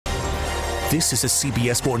This is a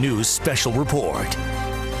CBS 4 News special report.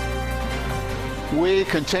 We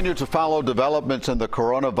continue to follow developments in the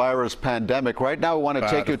coronavirus pandemic. Right now, we want to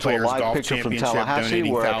take you to a live picture from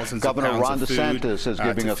Tallahassee, where Governor Ron DeSantis is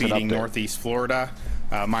giving us an update. Northeast Florida.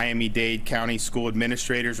 Miami-Dade County school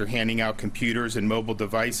administrators are handing out computers and mobile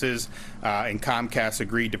devices, and Comcast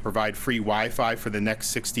agreed to provide free Wi-Fi for the next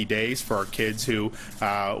 60 days for our kids who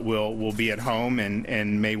will be at home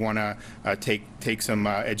and may want to take some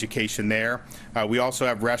education there. We also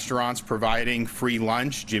have restaurants providing free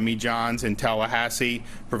lunch. Jimmy John's in Tallahassee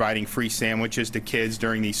providing free sandwiches to kids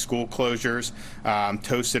during these school closures.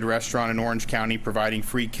 Toasted Restaurant in Orange County providing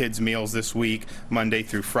free kids meals this week, Monday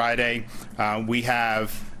through Friday.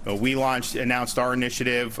 We announced our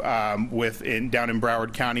initiative down in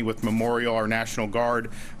Broward County with Memorial, our National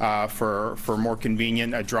Guard, for more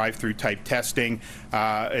convenient drive-through type testing.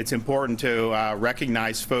 It's important to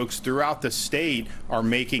recognize folks throughout the state are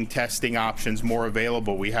making testing options more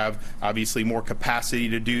available. We have obviously more capacity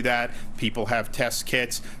to do that. People have test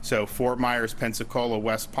kits. So Fort Myers, Pensacola,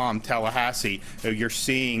 West Palm, Tallahassee, you're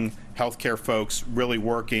seeing healthcare folks really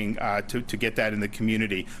working to get that in the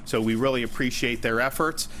community. So we really appreciate their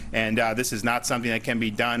efforts, and this is not something that can be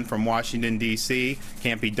done from Washington, D.C.,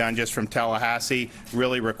 can't be done just from Tallahassee,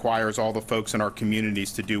 really requires all the folks in our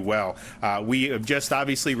communities to do well. We have just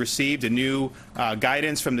obviously received a new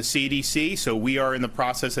guidance from the CDC, so we are in the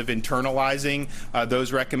process of internalizing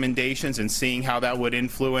those recommendations and seeing how that would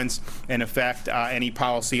influence and affect any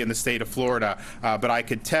policy in the state of Florida. But I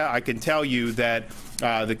can tell you that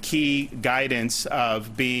the key guidance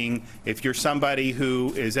of being, if you're somebody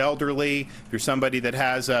who is elderly, if you're somebody that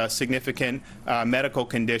has a significant medical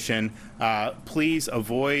condition, please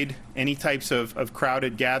avoid any types of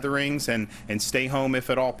crowded gatherings and stay home if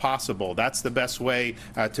at all possible. That's the best way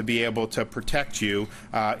to be able to protect you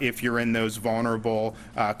if you're in those vulnerable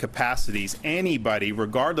capacities. Anybody,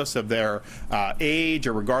 regardless of their age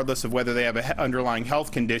or regardless of whether they have an underlying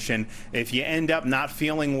health condition, if you end up not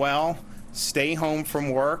feeling well, stay home from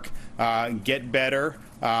work, get better,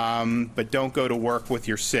 but don't go to work with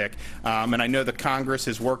you're sick. And I know the Congress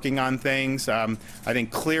is working on things. I think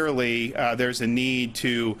clearly there's a need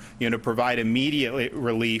to provide immediate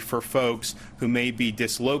relief for folks who may be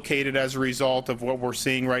dislocated as a result of what we're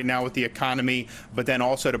seeing right now with the economy, but then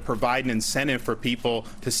also to provide an incentive for people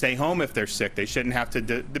to stay home if they're sick. They shouldn't have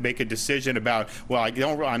to make a decision about, well,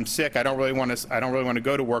 I'm sick, I don't really want to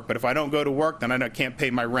go to work, but if I don't go to work, then I can't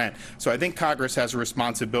pay my rent. So I think Congress has a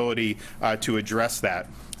responsibility to address that.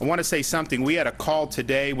 I want to say something. We had a call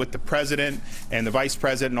today with the president and the vice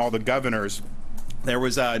president and all the governors. There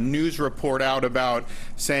was a news report out about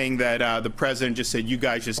saying that the president just said, you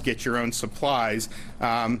guys just get your own supplies.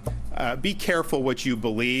 Be careful what you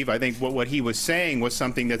believe. I think what he was saying was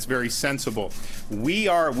something that's very sensible. We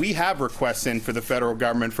have requests in for the federal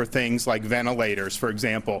government for things like ventilators, for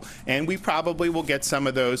example, and we probably will get some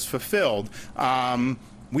of those fulfilled.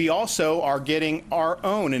 We also are getting our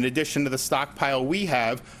own, in addition to the stockpile we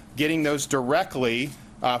have, getting those directly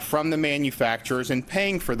from the manufacturers and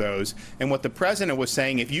paying for those. And what the president was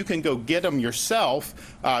saying, if you can go get them yourself,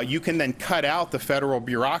 you can then cut out the federal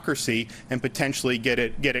bureaucracy and potentially get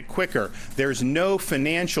it quicker. There's no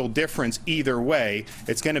financial difference either way.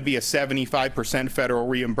 It's going to be a 75% federal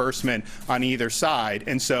reimbursement on either side.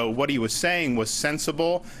 And so what he was saying was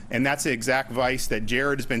sensible, and that's the exact advice that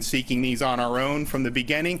Jared has been seeking these on our own from the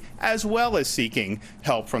beginning, as well as seeking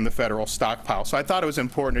help from the federal stockpile. So I thought it was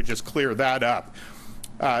important to just clear that up.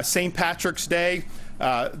 St. Patrick's Day,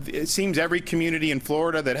 it seems every community in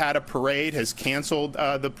Florida that had a parade has canceled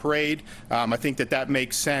the parade. I think that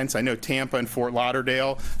makes sense. I know Tampa and Fort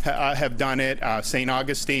Lauderdale have done it. St.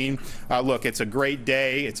 Augustine. Look, it's a great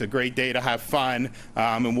day. It's a great day to have fun,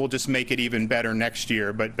 and we'll just make it even better next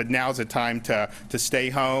year. But now's the time to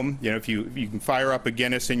stay home. If you can fire up a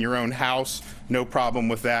Guinness in your own house, no problem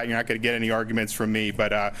with that. You're not going to get any arguments from me.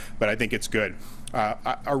 But I think it's good.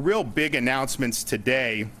 Our real big announcements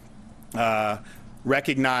today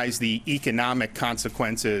recognize the economic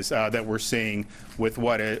consequences that we're seeing with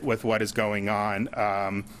what is going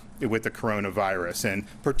on with the coronavirus, and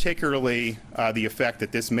particularly the effect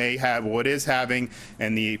that this may have, what is having,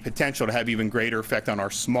 and the potential to have even greater effect on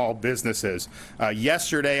our small businesses.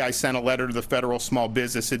 Yesterday, I sent a letter to the Federal Small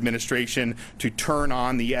Business Administration to turn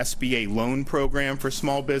on the SBA loan program for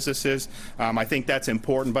small businesses. I think that's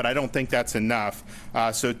important, but I don't think that's enough.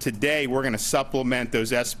 So today, we're going to supplement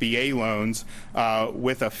those SBA loans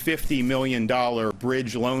with a $50 million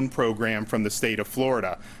bridge loan program from the state of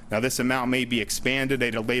Florida. Now, this amount may be expanded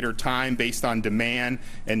at a later time based on demand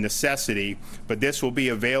and necessity, but this will be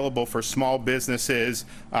available for small businesses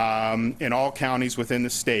in all counties within the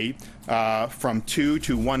state from 2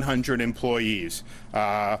 to 100 employees.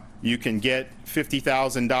 You can get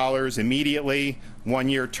 $50,000 immediately,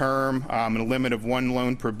 1-year term, and a limit of 1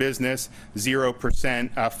 loan per business,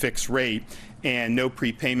 0% fixed rate, and no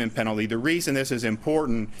prepayment penalty. The reason this is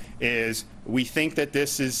important is we think that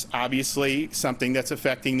this is obviously something that's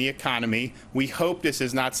affecting the economy. We hope this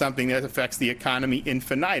is not something that affects the economy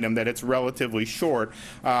infinitum, that it's relatively short.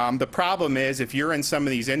 The problem is if you're in some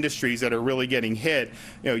of these industries that are really getting hit,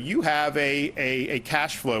 you have a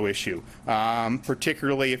cash flow issue,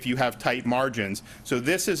 particularly if you have tight margins. So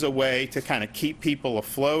this is a way to kind of keep people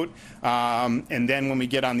afloat, and then when we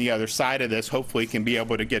get on the other side of this, hopefully can be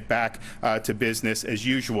able to get back to business as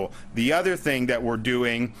usual. The other thing that we're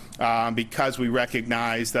doing, because we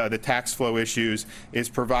recognize the tax flow issues, is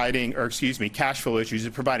providing, or excuse me, cash flow issues,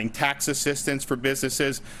 is providing tax assistance for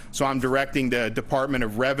businesses. So I'm directing the Department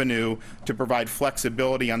of Revenue to provide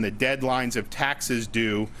flexibility on the deadlines of taxes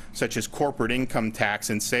due, such as corporate income tax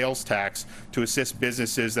and sales tax, to assist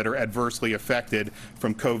businesses that are adversely affected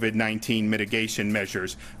from COVID-19 mitigation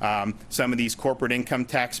measures. Some of these corporate income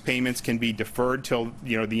tax payments can be deferred till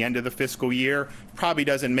the end of the fiscal year. Probably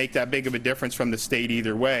doesn't make that big of a difference from the state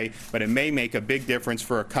either way, but it may make a big difference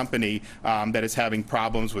for a company that is having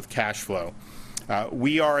problems with cash flow.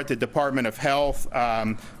 We are at the Department of Health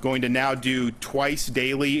going to now do twice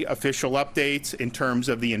daily official updates in terms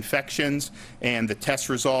of the infections and the test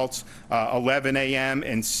results, 11 a.m.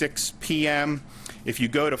 and 6 p.m. If you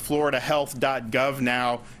go to floridahealth.gov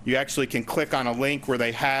now, you actually can click on a link where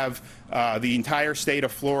they have the entire state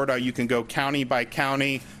of Florida. You can go county by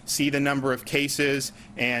county, see the number of cases,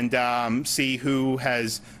 and see who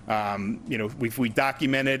has, we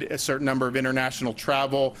documented a certain number of international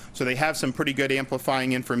travel. So they have some pretty good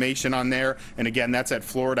amplifying information on there. And again, that's at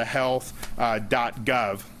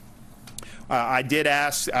floridahealth.gov. I did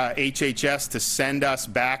ask HHS to send us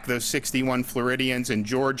back those 61 Floridians in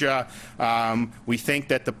Georgia. We think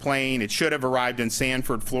that the plane, it should have arrived in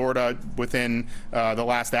Sanford, Florida within the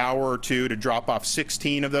last hour or two to drop off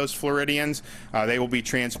 16 of those Floridians. They will be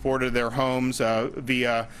transported to their homes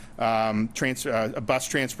via bus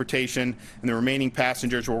transportation, and the remaining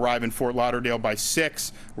passengers will arrive in Fort Lauderdale by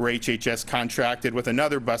 6, where HHS contracted with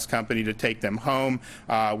another bus company to take them home.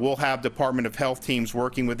 We'll have Department of Health teams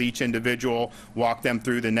working with each individual, walk them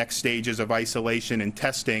through the next stages of isolation and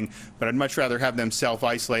testing, but I'd much rather have them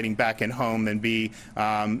self-isolating back in home than be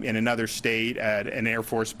in another state at an Air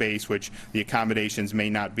Force base, which the accommodations may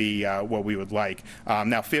not be what we would like.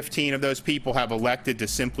 Now, 15 of those people have elected to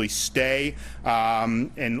simply stay,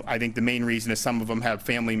 and I think the main reason is some of them have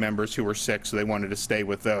family members who are sick, so they wanted to stay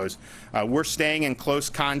with those. We're staying in close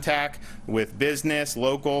contact with business,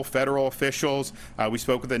 local, federal officials. We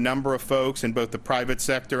spoke with a number of folks in both the private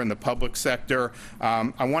sector and the public sector.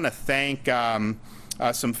 I want to thank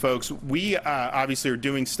some folks. We obviously are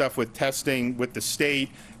doing stuff with testing with the state.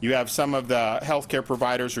 You have some of the healthcare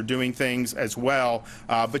providers are doing things as well.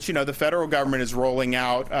 But the federal government is rolling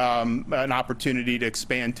out an opportunity to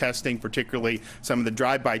expand testing, particularly some of the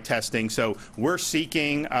drive-by testing. So we're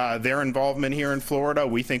seeking their involvement here in Florida.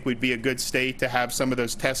 We think we'd be a good state to have some of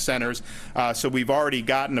those test centers. So we've already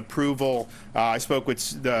gotten approval. I spoke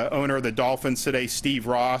with the owner of the Dolphins today, Steve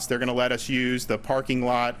Ross. They're going to let us use the parking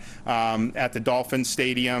lot at the Dolphins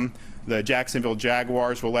Stadium. The Jacksonville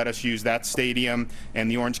Jaguars will let us use that stadium, and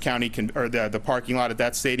the Orange County the parking lot at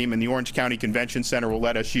that stadium, and the Orange County Convention Center will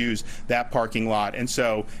let us use that parking lot. And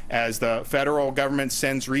so, as the federal government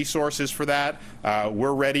sends resources for that,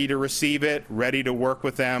 we're ready to receive it, ready to work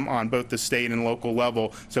with them on both the state and local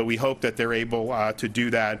level. So we hope that they're able to do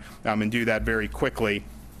that and do that very quickly.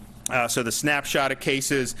 So the snapshot of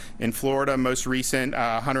cases in Florida, most recent,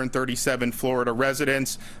 137 Florida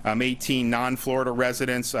residents, 18 non-Florida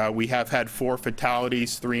residents. We have had 4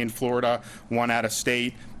 fatalities, 3 in Florida, 1 out of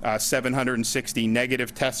state. 760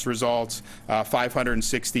 negative test results,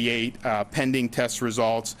 568 pending test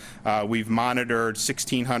results. We've monitored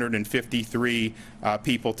 1,653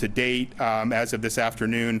 people to date. As of this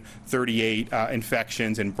afternoon, 38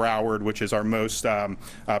 infections in Broward, which is our most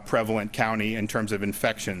prevalent county in terms of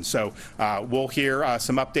infections. So we'll hear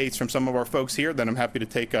some updates from some of our folks here, then I'm happy to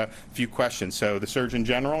take a few questions. So the Surgeon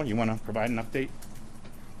General, you want to provide an update?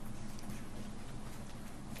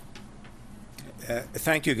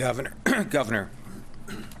 Thank you, Governor. Governor,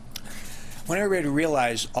 when everybody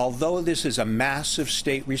realized, although this is a massive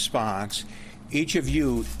state response, each of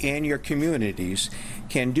you and your communities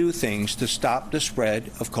can do things to stop the spread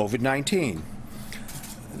of COVID-19.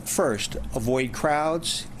 First, avoid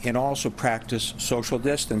crowds and also practice social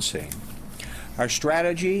distancing. Our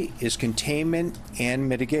strategy is containment and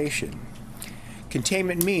mitigation.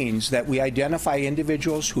 Containment means that we identify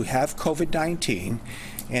individuals who have COVID-19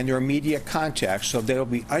 and their immediate contacts so they'll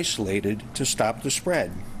be isolated to stop the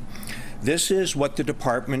spread. This is what the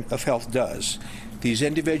Department of Health does. These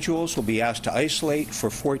individuals will be asked to isolate for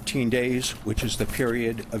 14 days, which is the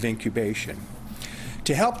period of incubation.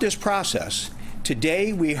 To help this process,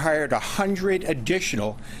 today we hired 100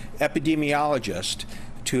 additional epidemiologists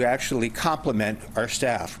to actually complement our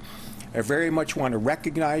staff. I very much want to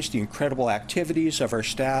recognize the incredible activities of our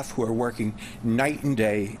staff who are working night and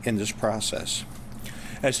day in this process.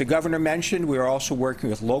 As the governor mentioned, we are also working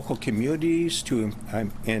with local communities to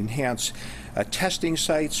enhance testing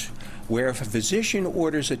sites where if a physician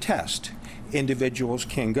orders a test, individuals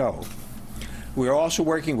can go. We are also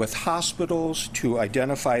working with hospitals to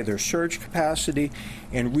identify their surge capacity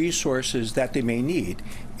and resources that they may need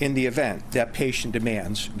in the event that patient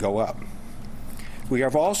demands go up. We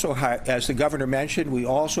have also, as the governor mentioned, we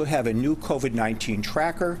also have a new COVID-19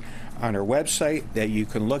 tracker on our website that you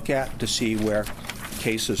can look at to see where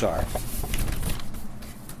cases are.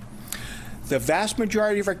 The vast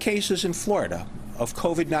majority of our cases in Florida of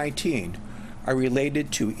COVID-19 are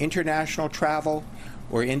related to international travel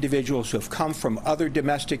or individuals who have come from other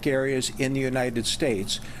domestic areas in the United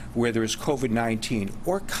States where there is COVID-19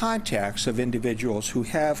 or contacts of individuals who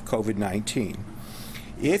have COVID-19.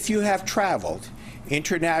 If you have traveled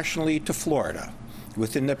internationally to Florida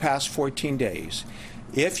within the past 14 days,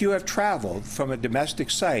 if you have traveled from a domestic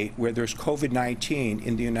site where there's COVID-19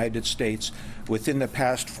 in the United States within the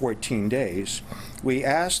past 14 days, we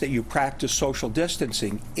ask that you practice social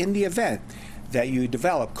distancing in the event that you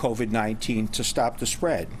develop COVID-19 to stop the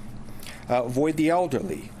spread. Avoid the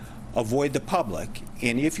elderly, avoid the public,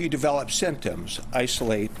 and if you develop symptoms,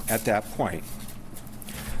 isolate at that point.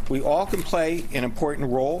 We all can play an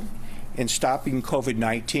important role in stopping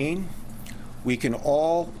COVID-19. We can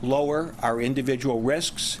all lower our individual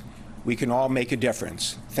risks. We can all make a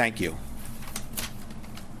difference. Thank you.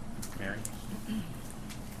 Mary.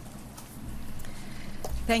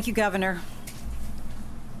 Thank you, Governor.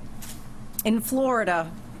 In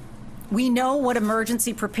Florida, we know what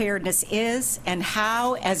emergency preparedness is and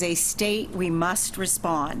how, as a state, we must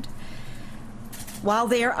respond. While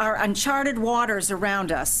there are uncharted waters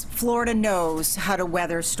around us, Florida knows how to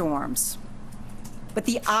weather storms. But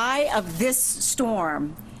the eye of this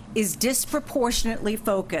storm is disproportionately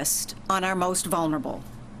focused on our most vulnerable.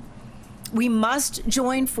 We must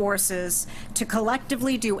join forces to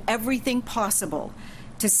collectively do everything possible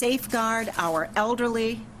to safeguard our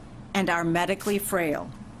elderly and our medically frail.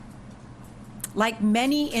 Like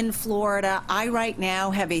many in Florida, I right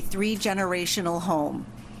now have a 3-generational home.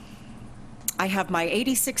 I have my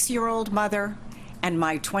 86-year-old mother and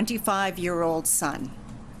my 25-year-old son.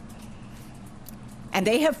 And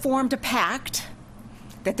they have formed a pact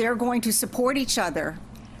that they're going to support each other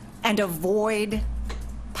and avoid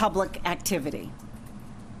public activity.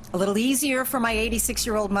 A little easier for my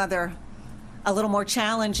 86-year-old mother, a little more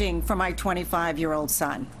challenging for my 25-year-old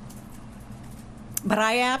son. But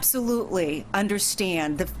I absolutely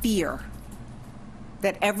understand the fear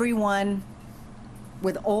that everyone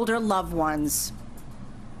with older loved ones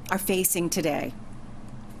are facing today.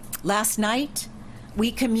 Last night,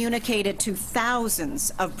 we communicated to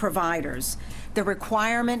thousands of providers the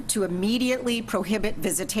requirement to immediately prohibit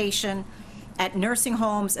visitation at nursing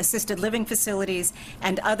homes, assisted living facilities,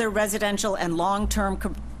 and other residential and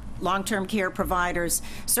long-term care providers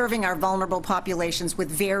serving our vulnerable populations with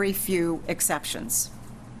very few exceptions.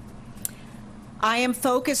 I am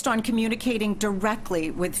focused on communicating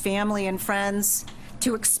directly with family and friends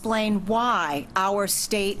to explain why our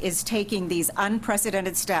state is taking these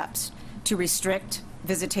unprecedented steps to restrict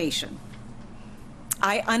visitation.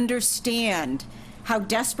 I understand how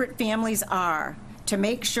desperate families are to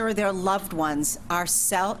make sure their loved ones are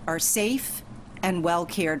safe and well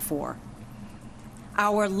cared for.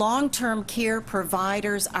 Our long-term care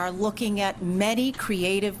providers are looking at many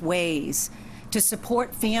creative ways to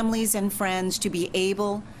support families and friends to be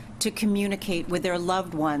able to communicate with their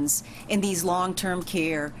loved ones in these long-term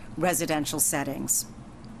care residential settings.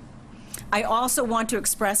 I also want to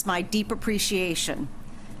express my deep appreciation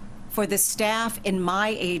for the staff in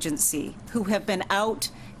my agency who have been out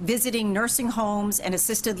visiting nursing homes and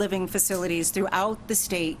assisted living facilities throughout the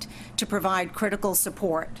state to provide critical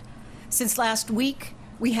support. Since last week,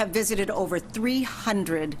 we have visited over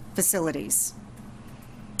 300 facilities.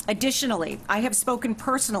 Additionally, I have spoken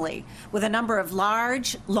personally with a number of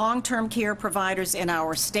large long-term care providers in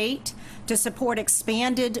our state to support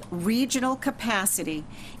expanded regional capacity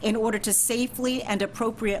in order to safely and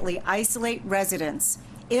appropriately isolate residents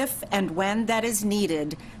if and when that is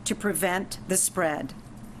needed to prevent the spread.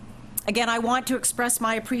 Again, I want to express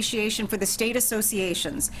my appreciation for the state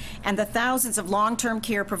associations and the thousands of long-term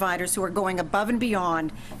care providers who are going above and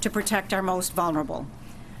beyond to protect our most vulnerable.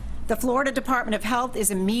 The Florida Department of Health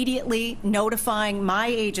is immediately notifying my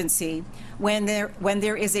agency when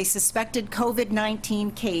there is a suspected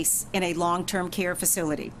COVID-19 case in a long-term care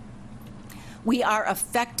facility. We are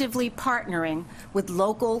effectively partnering with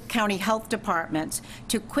local county health departments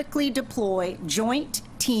to quickly deploy joint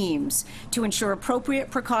teams to ensure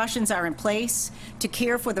appropriate precautions are in place to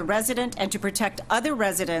care for the resident and to protect other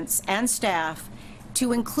residents and staff,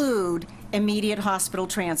 to include immediate hospital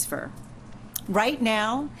transfer. Right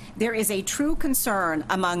now, there is a true concern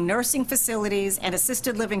among nursing facilities and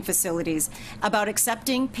assisted living facilities about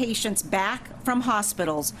accepting patients back from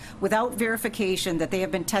hospitals without verification that they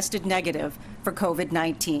have been tested negative for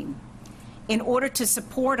COVID-19. In order to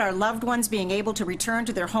support our loved ones being able to return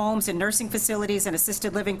to their homes in nursing facilities and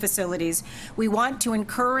assisted living facilities, we want to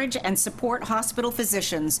encourage and support hospital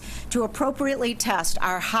physicians to appropriately test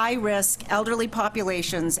our high-risk elderly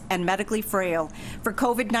populations and medically frail for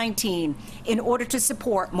COVID-19 in order to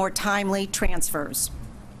support more timely transfers.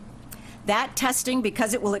 That testing,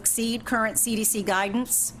 because it will exceed current CDC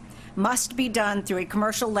guidance, must be done through a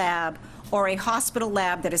commercial lab or a hospital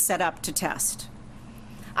lab that is set up to test.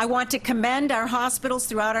 I want to commend our hospitals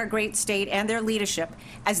throughout our great state and their leadership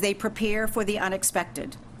as they prepare for the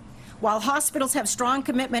unexpected. While hospitals have strong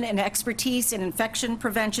commitment and expertise in infection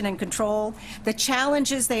prevention and control, the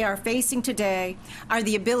challenges they are facing today are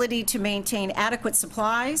the ability to maintain adequate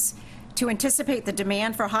supplies, to anticipate the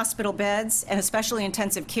demand for hospital beds, and especially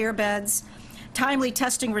intensive care beds, timely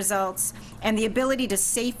testing results, and the ability to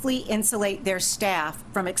safely insulate their staff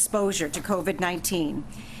from exposure to COVID-19.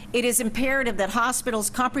 It is imperative that hospitals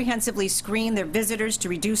comprehensively screen their visitors to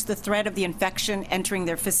reduce the threat of the infection entering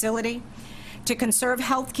their facility. To conserve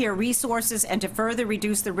healthcare resources and to further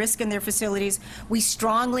reduce the risk in their facilities, we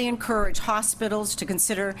strongly encourage hospitals to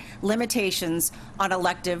consider limitations on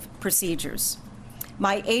elective procedures.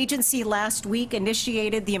 My agency last week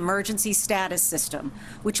initiated the emergency status system,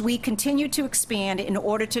 which we continue to expand in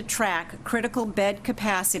order to track critical bed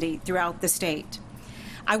capacity throughout the state.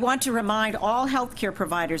 I want to remind all healthcare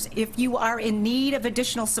providers, if you are in need of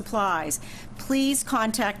additional supplies, please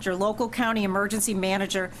contact your local county emergency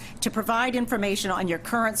manager to provide information on your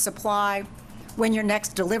current supply, when your next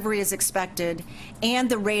delivery is expected, and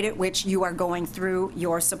the rate at which you are going through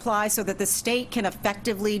your supply so that the state can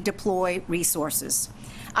effectively deploy resources.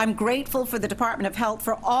 I'm grateful for the Department of Health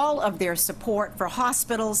for all of their support for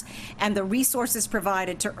hospitals and the resources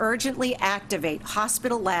provided to urgently activate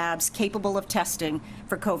hospital labs capable of testing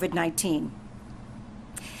for COVID-19.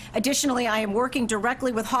 Additionally, I am working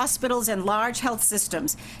directly with hospitals and large health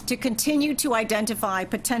systems to continue to identify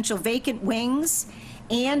potential vacant wings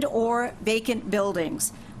and/or vacant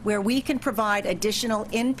buildings where we can provide additional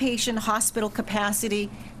inpatient hospital capacity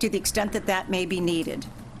to the extent that that may be needed.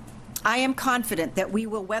 I am confident that we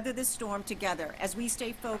will weather this storm together as we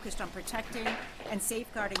stay focused on protecting and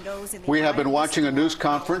safeguarding those in the We have been watching a news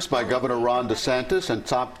conference by Governor Ron DeSantis and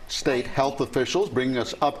top state health officials, bringing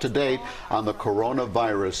us up to date on the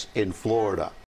coronavirus in Florida.